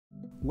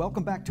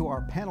Welcome back to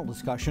our panel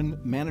discussion,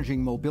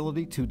 Managing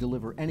Mobility to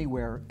Deliver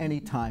Anywhere,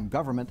 Anytime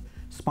Government,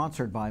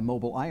 sponsored by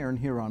Mobile Iron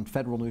here on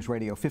Federal News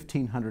Radio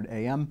 1500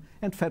 AM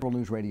and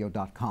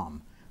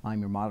federalnewsradio.com. I'm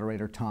your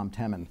moderator, Tom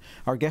Temin.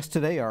 Our guests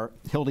today are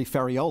Hildy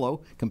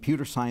Ferriolo,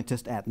 computer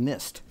scientist at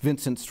NIST.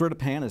 Vincent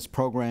Sritapan is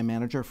program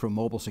manager for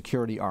mobile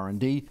security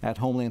R&D at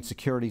Homeland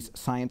Security's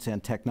Science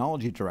and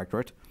Technology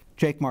Directorate.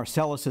 Jake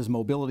Marcellus is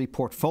Mobility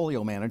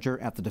Portfolio Manager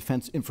at the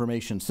Defense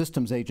Information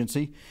Systems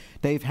Agency.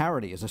 Dave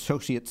Harrity is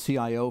Associate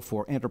CIO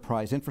for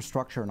Enterprise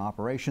Infrastructure and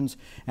Operations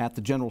at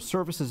the General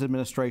Services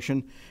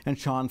Administration. And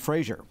Sean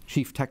Frazier,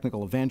 Chief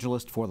Technical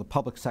Evangelist for the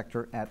Public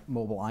Sector at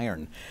Mobile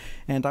Iron.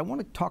 And I want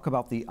to talk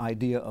about the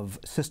idea of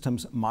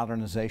systems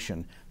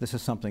modernization. This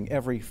is something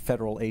every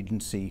federal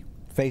agency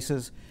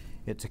faces.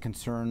 It's a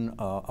concern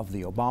of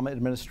the Obama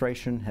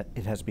administration.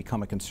 It has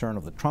become a concern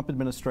of the Trump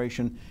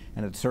administration,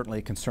 and it's certainly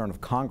a concern of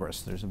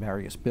Congress. There's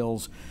various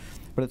bills.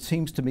 But it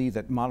seems to me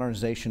that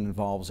modernization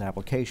involves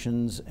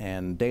applications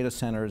and data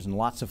centers and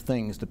lots of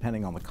things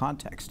depending on the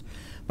context.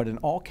 But in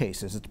all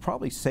cases, it's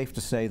probably safe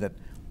to say that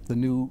the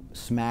new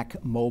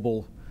SMAC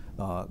mobile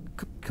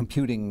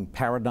computing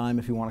paradigm,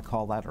 if you want to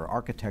call that, or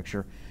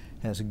architecture,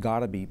 has got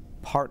to be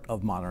part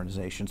of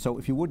modernization. So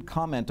if you would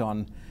comment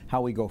on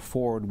how we go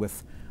forward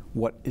with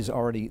what is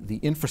already the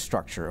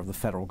infrastructure of the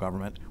federal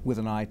government with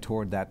an eye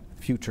toward that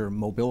future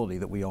mobility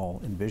that we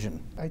all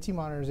envision. IT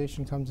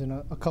modernization comes in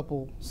a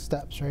couple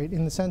steps, right?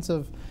 In the sense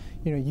of,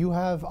 you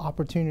have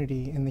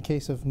opportunity in the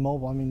case of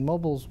mobile. I mean,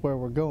 mobile's where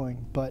we're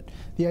going, but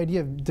the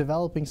idea of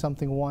developing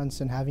something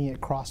once and having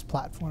it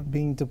cross-platform,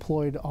 being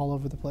deployed all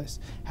over the place,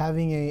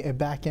 having a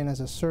back-end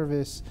as a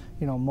service,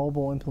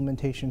 mobile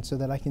implementation so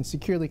that I can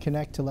securely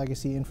connect to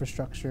legacy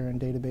infrastructure and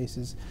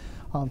databases.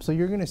 So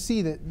you're going to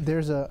see that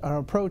there's an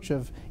approach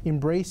of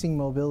embracing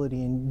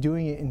mobility and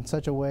doing it in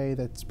such a way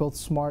that's both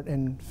smart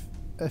and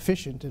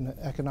efficient and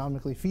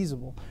economically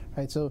feasible,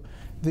 right? So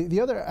the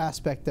other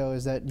aspect, though,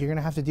 is that you're going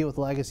to have to deal with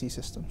legacy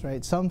systems,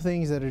 right? Some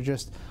things that are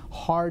just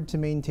hard to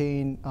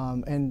maintain,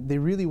 and they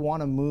really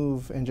want to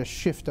move and just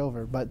shift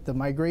over. But the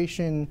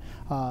migration,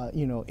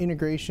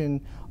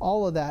 integration,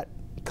 all of that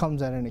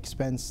comes at an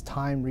expense,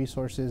 time,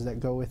 resources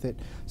that go with it.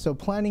 So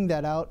planning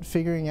that out,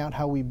 figuring out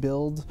how we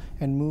build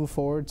and move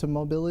forward to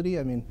mobility,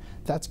 I mean,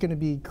 that's going to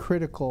be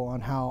critical on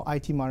how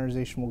IT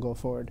modernization will go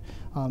forward.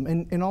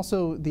 And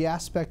also the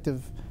aspect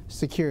of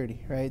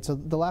security, right? So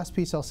the last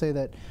piece I'll say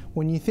that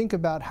when you think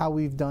about how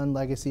we've done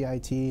legacy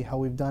IT, how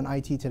we've done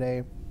IT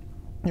today,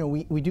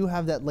 we do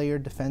have that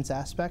layered defense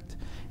aspect,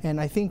 and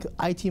I think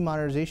IT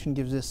modernization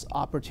gives this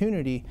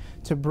opportunity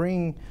to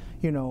bring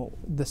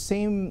the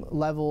same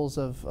levels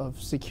of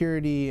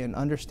security and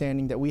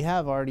understanding that we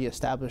have already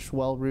established,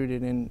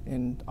 well-rooted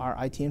in our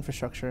IT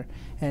infrastructure,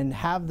 and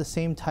have the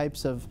same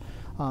types of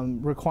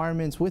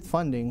requirements with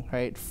funding,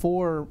 right,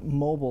 for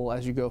mobile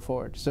as you go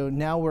forward. So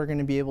now we're going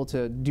to be able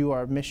to do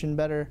our mission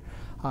better,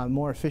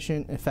 more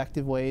efficient,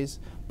 effective ways,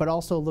 but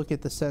also look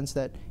at the sense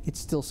that it's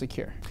still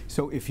secure.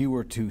 So if you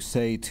were to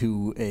say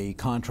to a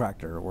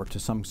contractor or to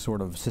some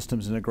sort of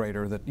systems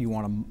integrator that you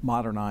want to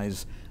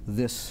modernize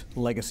this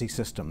legacy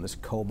system, this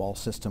COBOL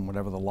system,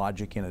 whatever the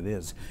logic in it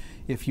is,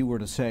 if you were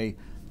to say,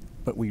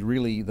 but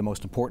the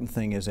most important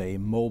thing is a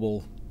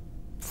mobile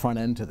front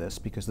end to this,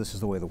 because this is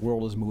the way the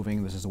world is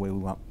moving, this is the way we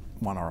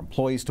want our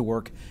employees to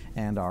work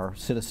and our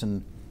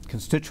citizen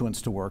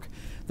constituents to work,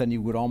 then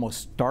you would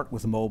almost start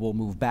with mobile,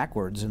 move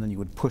backwards, and then you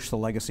would push the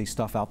legacy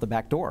stuff out the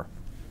back door.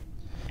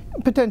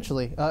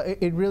 Potentially.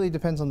 It really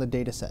depends on the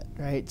data set,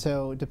 right?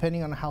 So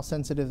depending on how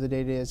sensitive the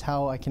data is,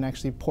 how I can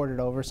actually port it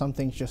over, some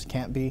things just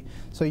can't be.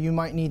 So you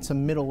might need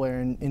some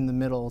middleware in the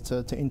middle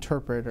to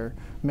interpret or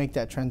make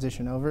that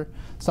transition over.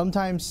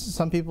 Sometimes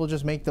some people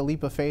just make the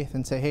leap of faith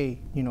and say,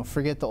 hey,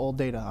 forget the old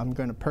data. I'm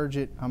going to purge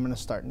it. I'm going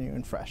to start new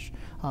and fresh.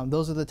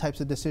 Those are the types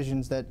of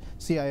decisions that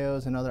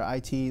CIOs and other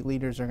IT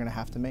leaders are going to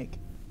have to make.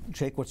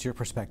 Jake, what's your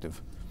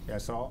perspective? Yeah,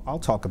 so I'll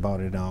talk about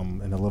it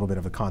in a little bit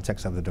of a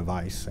context of the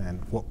device.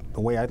 And the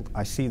way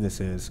I see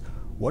this is,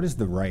 what is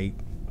the right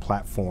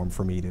platform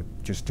for me to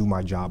just do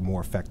my job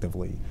more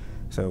effectively?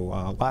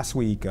 So last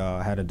week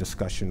I had a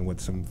discussion with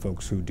some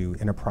folks who do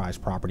enterprise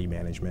property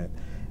management,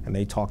 and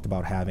they talked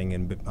about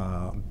having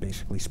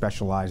basically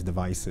specialized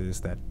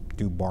devices that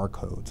do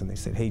barcodes. And they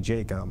said, hey,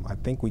 Jake, I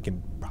think we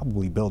can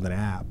probably build an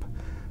app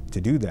to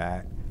do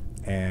that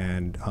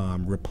and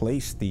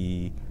replace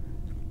the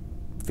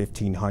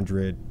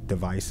 1,500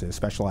 devices,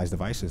 specialized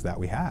devices that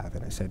we have.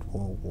 And I said,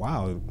 well,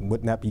 wow,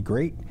 wouldn't that be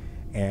great?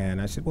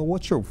 And I said, well,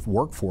 what's your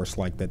workforce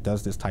like that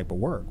does this type of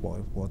work?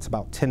 Well, it's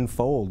about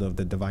tenfold of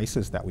the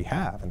devices that we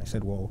have. And I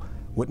said, well,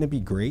 wouldn't it be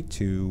great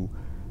to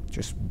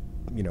just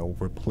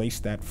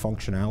replace that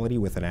functionality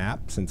with an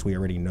app, since we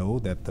already know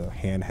that the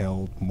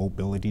handheld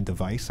mobility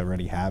device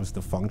already has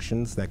the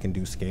functions that can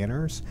do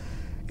scanners?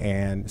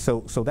 And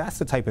so that's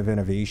the type of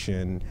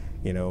innovation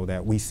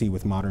that we see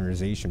with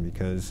modernization,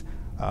 because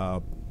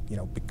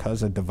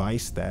because a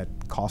device that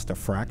costs a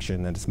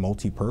fraction and it's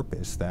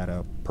multi-purpose that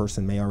a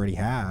person may already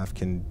have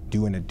can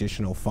do an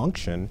additional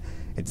function,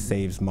 it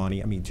saves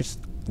money. I mean, just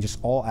just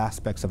all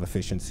aspects of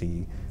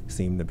efficiency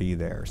seem to be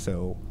there.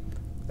 So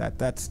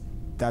that's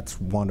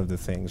one of the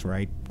things,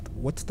 right?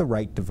 What's the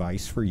right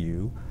device for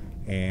you,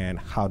 and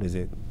how does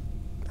it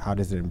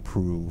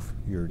improve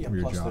your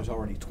plus job? There's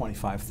already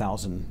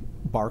 25,000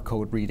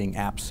 barcode reading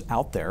apps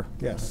out there.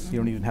 Yes. You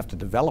don't even have to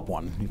develop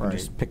one. You can Right.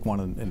 just pick one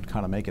and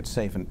kind of make it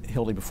safe. And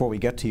Hildy, before we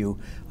get to you,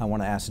 I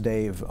want to ask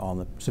Dave on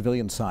the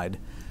civilian side.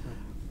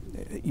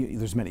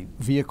 There's many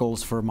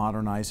vehicles for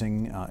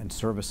modernizing and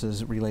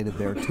services related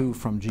there too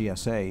from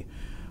GSA.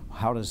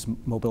 How does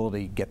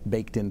mobility get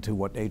baked into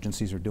what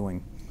agencies are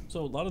doing?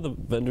 So a lot of the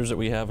vendors that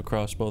we have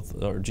across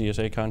both our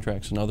GSA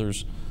contracts and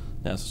others,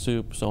 NASA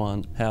Soup, so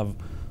on, have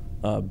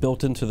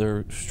built into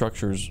their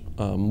structures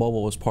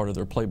mobile as part of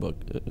their playbook.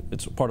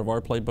 It's part of our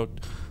playbook,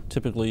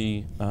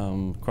 typically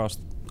across,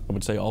 I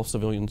would say, all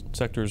civilian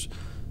sectors,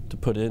 to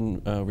put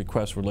in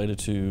requests related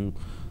to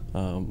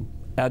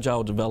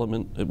agile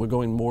development. We're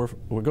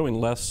going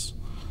less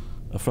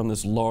from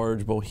this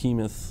large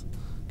behemoth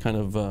kind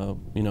of,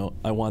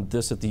 I want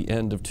this at the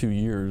end of 2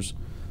 years,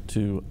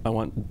 to I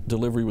want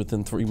delivery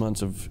within 3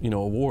 months of,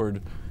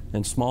 award,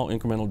 and small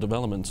incremental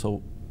development.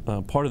 So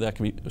part of that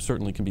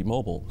certainly can be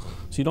mobile.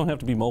 So you don't have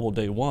to be mobile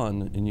day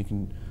one, and you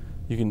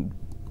can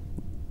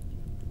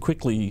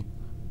quickly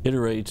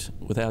iterate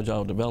with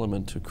agile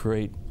development to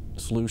create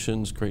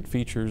solutions, create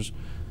features,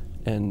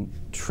 and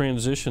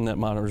transition that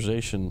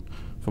modernization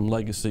from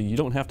legacy. You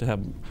don't have to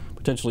have,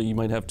 potentially you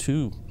might have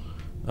two,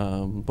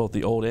 both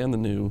the old and the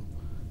new,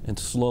 and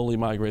slowly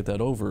migrate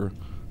that over,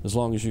 as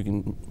long as you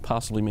can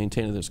possibly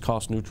maintain it as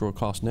cost neutral or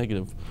cost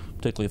negative,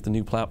 particularly if the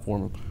new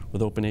platform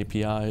with open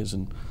APIs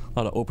and a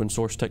lot of open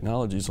source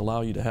technologies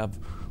allow you to have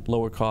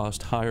lower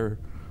cost, higher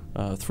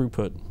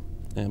throughput,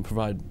 and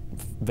provide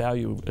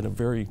value at a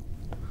very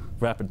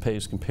rapid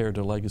pace compared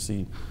to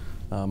legacy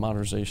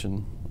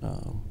modernization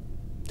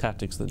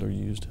tactics that are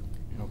used.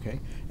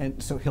 Okay.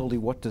 And so, Hildy,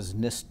 what does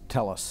NIST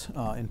tell us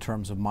in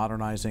terms of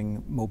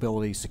modernizing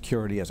mobility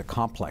security as a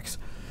complex?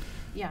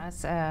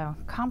 Yes, a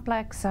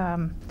complex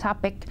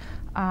topic.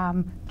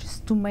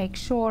 Just to make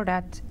sure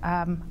that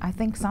I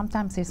think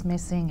sometimes is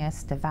missing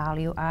is the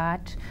value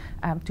add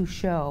to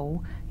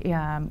show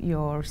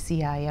your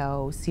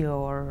CIOs,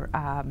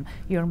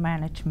 your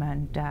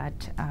management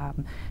that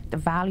the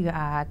value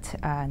add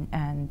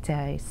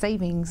and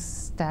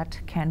savings that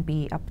can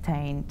be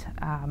obtained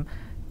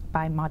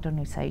by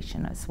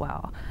modernization as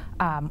well.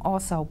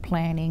 Also,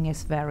 planning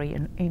is very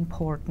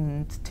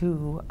important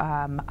to,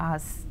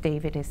 as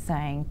David is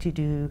saying, to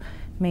do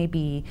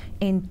maybe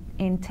in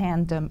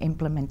tandem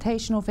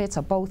implementation of it.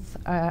 So both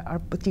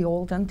the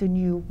old and the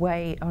new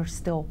way are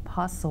still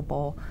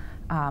possible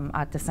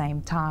at the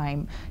same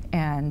time,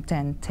 and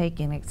then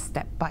taking it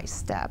step by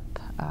step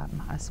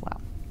as well.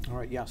 All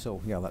right. Yeah.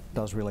 So that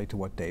does relate to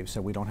what Dave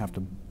said. We don't have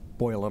to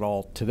boil it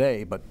all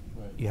today, but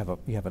you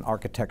have an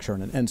architecture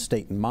and an end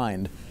state in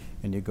mind,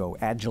 and you go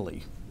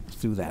agilely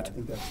through that. Yeah, I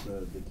think that's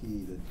the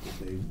key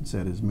that Dave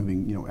said is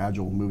moving,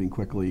 agile, moving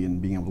quickly,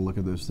 and being able to look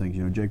at those things.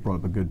 Jake brought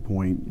up a good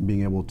point,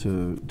 being able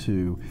to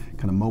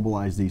kind of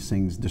mobilize these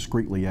things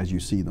discreetly as you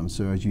see them.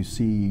 So as you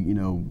see,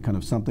 kind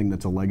of something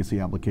that's a legacy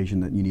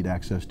application that you need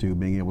access to,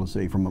 being able to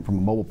say from a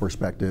mobile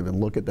perspective and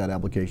look at that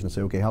application and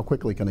say, okay, how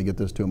quickly can I get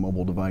this to a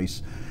mobile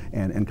device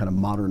and kind of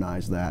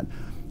modernize that?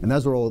 And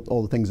those are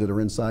all the things that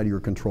are inside of your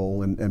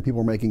control, and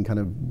people are making kind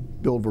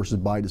of build versus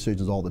buy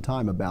decisions all the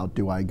time about,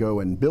 do I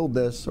go and build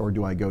this, or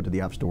do I go to the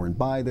App Store and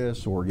buy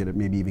this, or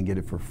maybe even get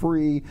it for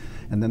free?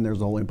 And then there's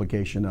the whole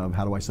implication of,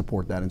 how do I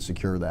support that and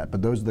secure that?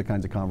 But those are the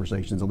kinds of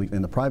conversations, at least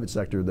in the private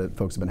sector, that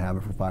folks have been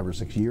having for 5 or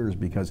 6 years,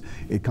 because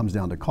it comes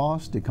down to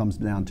cost, it comes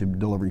down to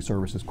delivering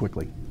services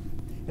quickly.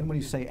 And when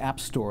you say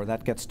App Store,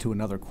 that gets to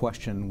another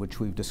question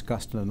which we've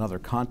discussed in another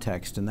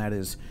context, and that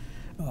is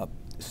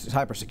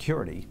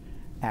cybersecurity.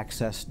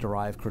 Access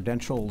derived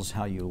credentials,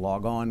 how you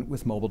log on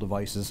with mobile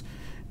devices,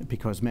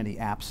 because many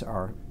apps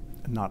are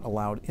not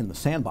allowed in the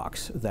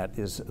sandbox that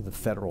is the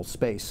federal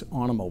space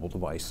on a mobile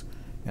device.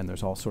 And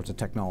there's all sorts of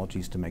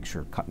technologies to make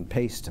sure cut and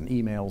paste and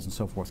emails and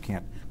so forth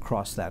can't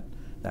cross that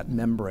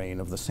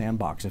membrane of the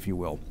sandbox, if you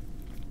will.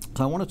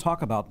 So I want to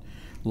talk about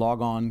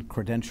log-on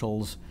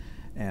credentials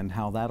and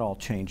how that all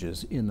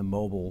changes in the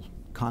mobile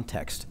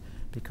context,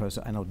 because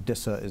I know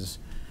DISA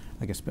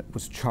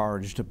was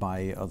charged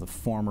by the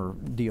former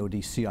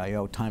DoD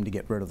CIO, time to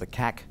get rid of the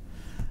CAC,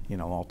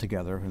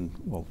 altogether, and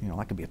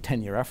that could be a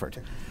 10-year effort.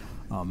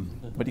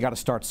 But you got to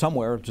start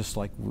somewhere, just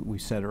like we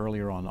said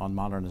earlier on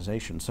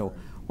modernization. So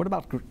what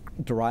about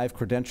derived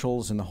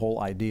credentials and the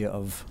whole idea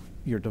of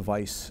your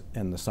device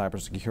and the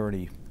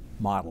cybersecurity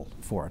model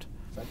for it?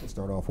 So I can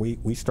start off.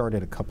 We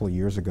started a couple of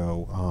years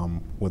ago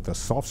with a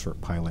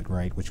SoftCert pilot,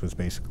 right, which was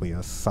basically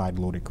a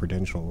side-loaded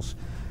credentials.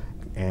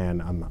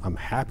 And I'm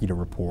happy to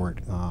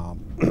report,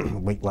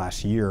 late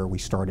last year, we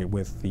started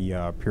with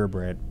the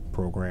Purebred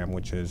program,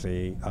 which is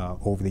a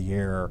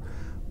over-the-air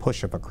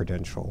push of a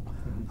credential.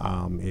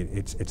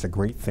 It's a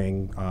great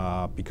thing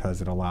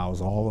because it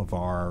allows all of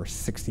our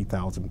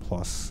 60,000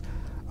 plus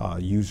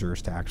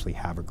users to actually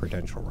have a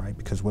credential, right?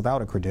 Because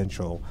without a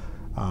credential,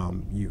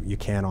 you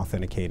can't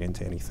authenticate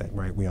into anything,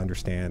 right? We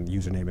understand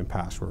username and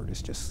password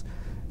is just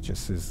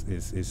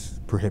is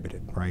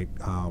prohibited, right?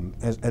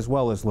 As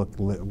well as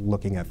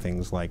looking at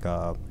things like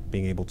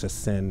being able to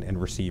send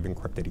and receive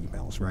encrypted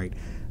emails, right?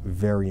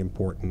 Very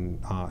important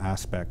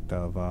aspect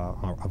of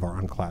our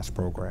unclassed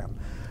program.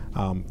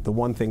 The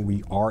one thing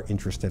we are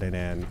interested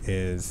in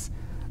is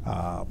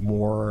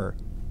more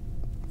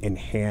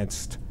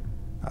enhanced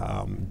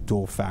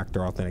dual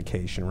factor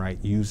authentication, right?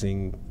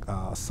 Using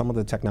some of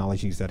the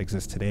technologies that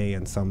exist today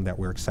and some that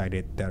we're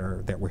excited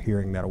that we're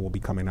hearing that will be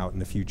coming out in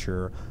the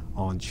future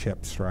on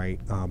chips, right?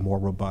 More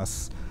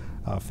robust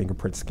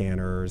fingerprint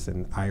scanners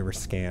and iris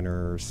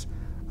scanners,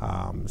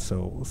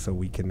 so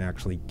we can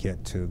actually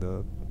get to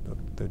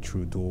the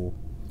true dual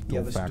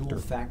this factor. Dual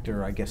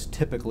factor, I guess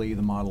typically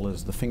the model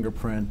is the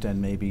fingerprint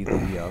and maybe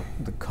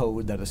the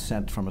code that is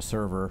sent from a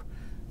server.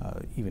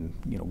 Even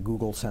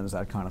Google sends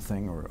that kind of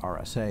thing, or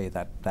RSA,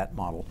 that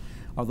model.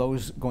 Are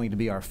those going to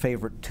be our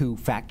favorite two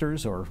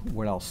factors, or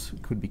what else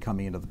could be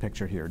coming into the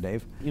picture here,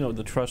 Dave?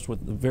 The trust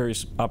with the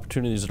various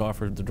opportunities that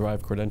offer the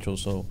Drive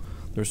credentials. So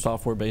there's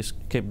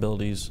software-based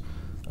capabilities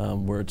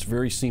where it's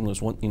very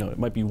seamless. It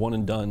might be one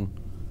and done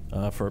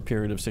for a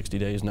period of 60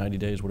 days, 90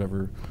 days,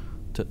 whatever.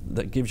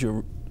 That gives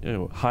you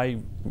high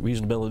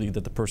reasonability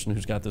that the person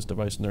who's got this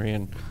device in their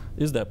hand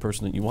is that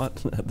person that you want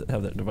to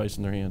have that device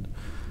in their hand.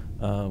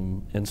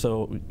 And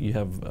so you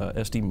have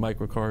SD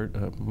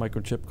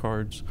microchip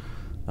cards,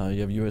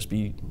 you have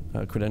USB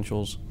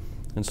credentials,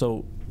 and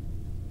so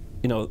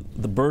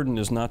the burden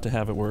is not to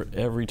have it where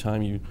every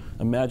time you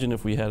imagine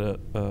if we had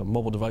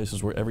mobile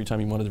devices where every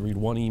time you wanted to read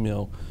one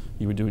email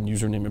you would do a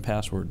username and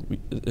password.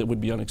 It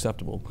would be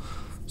unacceptable.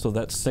 So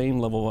that same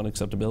level of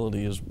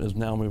unacceptability is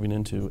now moving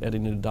into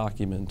editing a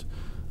document,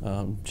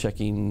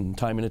 checking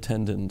time and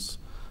attendance,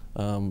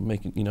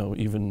 making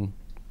even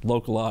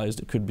localized.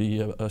 It could be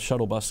a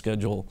shuttle bus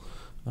schedule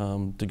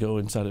to go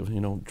inside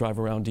of drive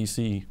around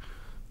DC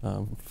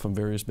from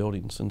various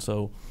buildings, and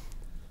so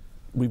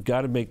we've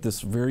got to make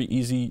this very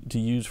easy to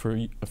use for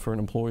an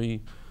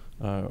employee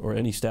or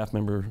any staff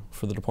member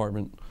for the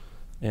department,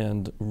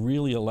 and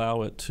really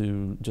allow it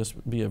to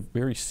just be a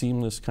very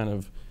seamless kind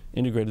of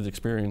integrated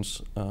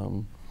experience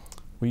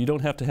where you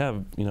don't have to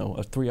have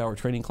a 3-hour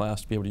training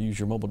class to be able to use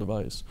your mobile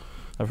device.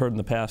 I've heard in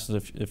the past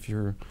that if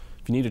you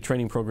need a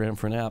training program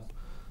for an app,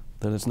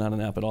 then it's not an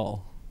app at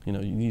all. You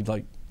need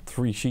like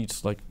 3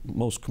 sheets, like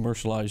most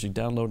commercialized. You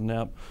download an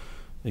app,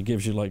 it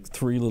gives you like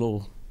 3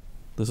 little,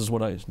 this is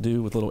what I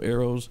do with little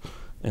arrows,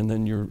 and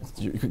then you're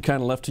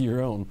kind of left to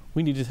your own.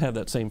 We need to have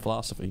that same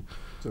philosophy.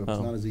 So it's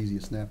not as easy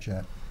as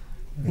Snapchat.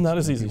 Not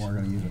as easy. People aren't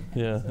going to use it.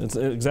 Yeah, it's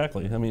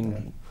exactly. I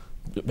mean,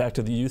 back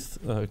to the youth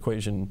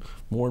equation,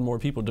 more and more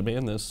people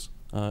demand this,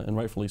 and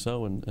rightfully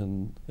so,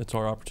 and it's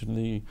our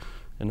opportunity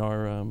and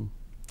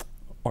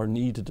our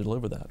need to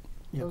deliver that.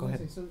 Yeah, go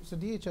ahead. So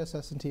DHS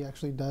S&T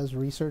actually does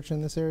research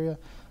in this area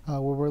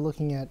where we're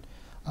looking at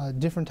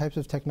different types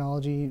of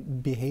technology,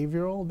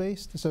 behavioral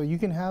based. So you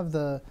can have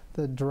the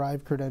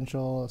derived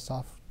credential, a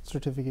soft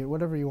certificate,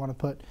 whatever you want to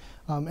put,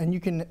 and you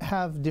can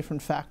have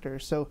different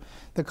factors. So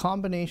the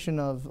combination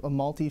of a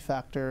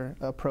multi-factor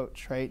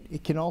approach, right,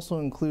 it can also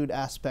include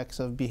aspects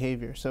of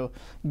behavior. So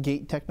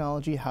gait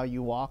technology, how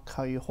you walk,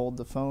 how you hold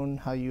the phone,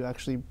 how you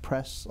actually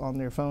press on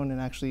your phone,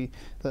 and actually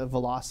the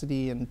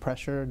velocity and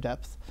pressure,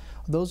 depth.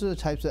 Those are the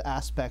types of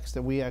aspects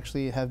that we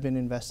actually have been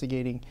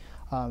investigating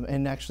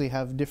and actually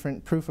have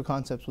different proof of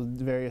concepts with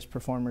various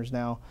performers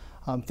now.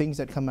 Things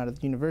that come out of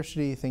the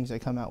university, things that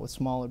come out with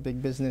small or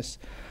big business.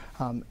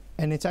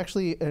 And it's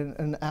actually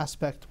an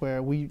aspect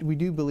where we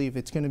do believe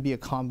it's going to be a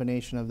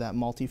combination of that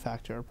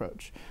multi-factor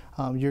approach.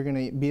 You're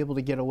going to be able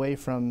to get away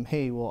from,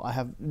 hey, well, I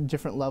have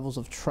different levels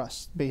of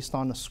trust based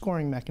on a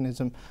scoring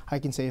mechanism. I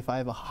can say if I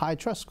have a high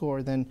trust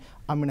score, then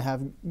I'm going to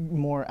have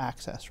more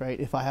access, right?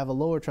 If I have a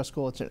lower trust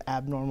score, it's an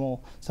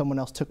abnormal, someone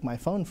else took my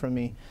phone from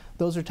me.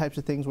 Those are types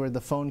of things where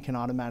the phone can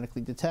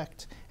automatically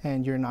detect,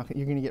 and you're going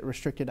to get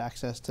restricted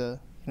access to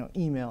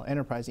email,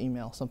 enterprise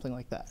email, something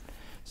like that.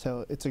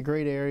 So it's a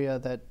great area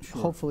that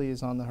hopefully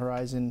is on the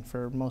horizon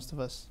for most of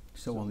us.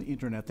 So on the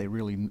internet, they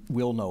really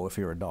will know if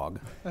you're a dog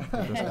at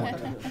this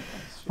point.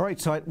 All right,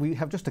 so we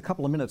have just a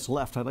couple of minutes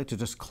left. I'd like to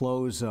just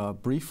close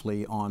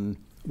briefly on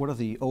what are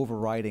the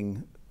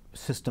overriding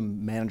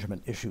system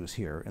management issues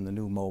here in the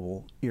new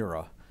mobile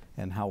era,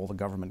 and how will the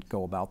government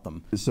go about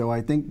them? So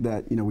I think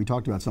that we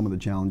talked about some of the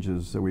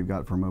challenges that we've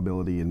got for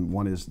mobility, and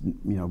one is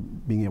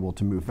being able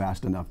to move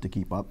fast enough to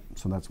keep up.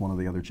 So that's one of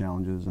the other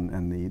challenges,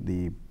 and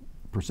the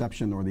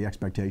perception or the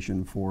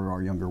expectation for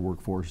our younger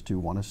workforce to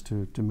want us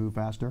to move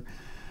faster.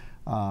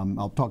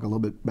 I'll talk a little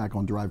bit back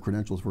on derived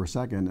credentials for a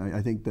second.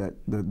 I think that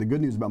the good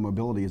news about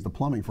mobility is the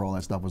plumbing for all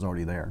that stuff was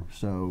already there.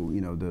 So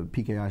the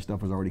PKI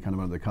stuff was already kind of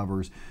under the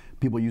covers.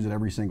 People use it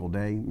every single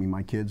day. I mean,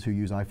 my kids who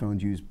use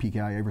iPhones use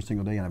PKI every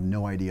single day, and I have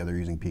no idea they're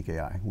using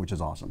PKI, which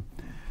is awesome.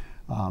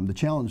 The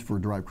challenge for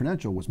derived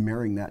credential was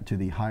marrying that to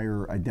the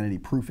higher identity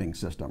proofing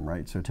system,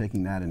 right? So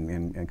taking that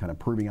and kind of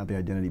proving out the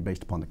identity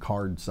based upon the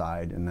card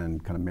side, and then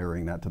kind of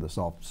marrying that to the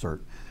soft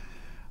cert.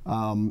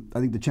 I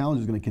think the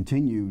challenge is going to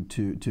continue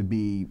to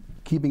be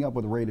keeping up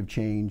with the rate of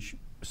change,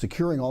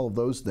 securing all of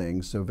those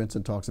things. So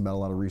Vincent talks about a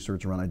lot of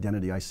research around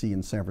identity. I see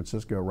in San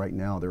Francisco right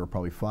now there are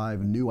probably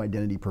 5 new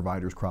identity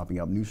providers cropping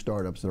up, new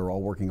startups that are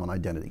all working on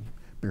identity,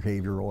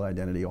 behavioral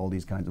identity, all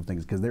these kinds of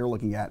things, because they're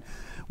looking at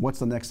what's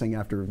the next thing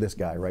after this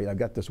guy, right? I've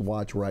got this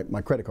watch where my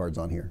credit card's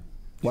on here.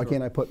 Why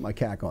can't I put my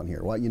CAC on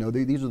here? Well, you know,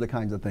 these are the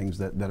kinds of things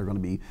that are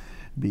going to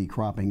be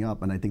cropping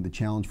up, and I think the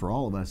challenge for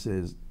all of us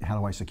is how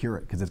do I secure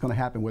it? Because it's going to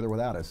happen with or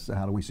without us. So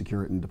how do we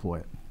secure it and deploy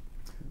it?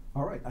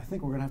 All right, I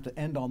think we're going to have to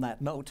end on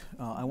that note.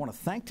 I want to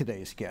thank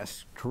today's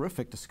guests.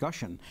 Terrific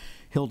discussion.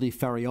 Hildy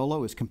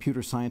Ferriolo is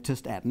computer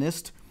scientist at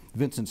NIST.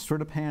 Vincent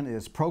Srinivasan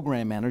is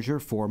Program Manager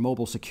for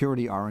Mobile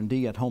Security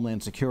R&D at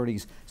Homeland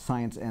Security's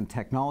Science and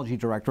Technology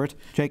Directorate.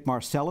 Jake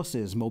Marcellus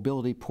is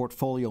Mobility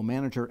Portfolio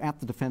Manager at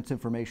the Defense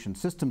Information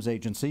Systems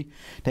Agency.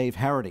 Dave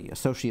Harrity,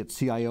 Associate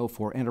CIO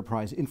for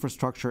Enterprise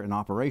Infrastructure and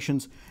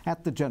Operations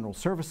at the General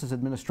Services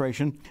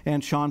Administration.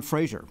 And Sean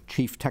Fraser,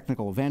 Chief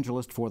Technical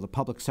Evangelist for the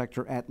Public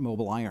Sector at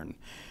Mobile Iron.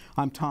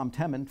 I'm Tom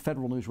Temin,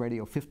 Federal News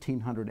Radio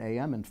 1500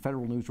 AM and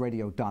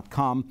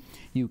federalnewsradio.com.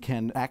 You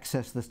can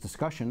access this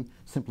discussion.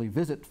 Simply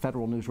visit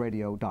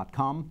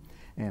federalnewsradio.com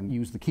and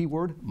use the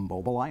keyword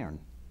Mobile Iron.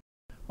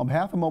 On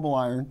behalf of Mobile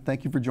Iron,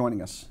 thank you for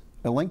joining us.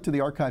 A link to the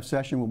archive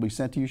session will be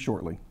sent to you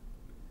shortly.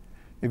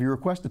 If you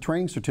request a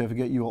training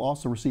certificate, you will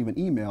also receive an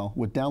email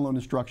with download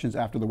instructions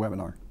after the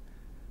webinar.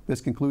 This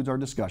concludes our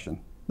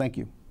discussion. Thank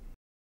you.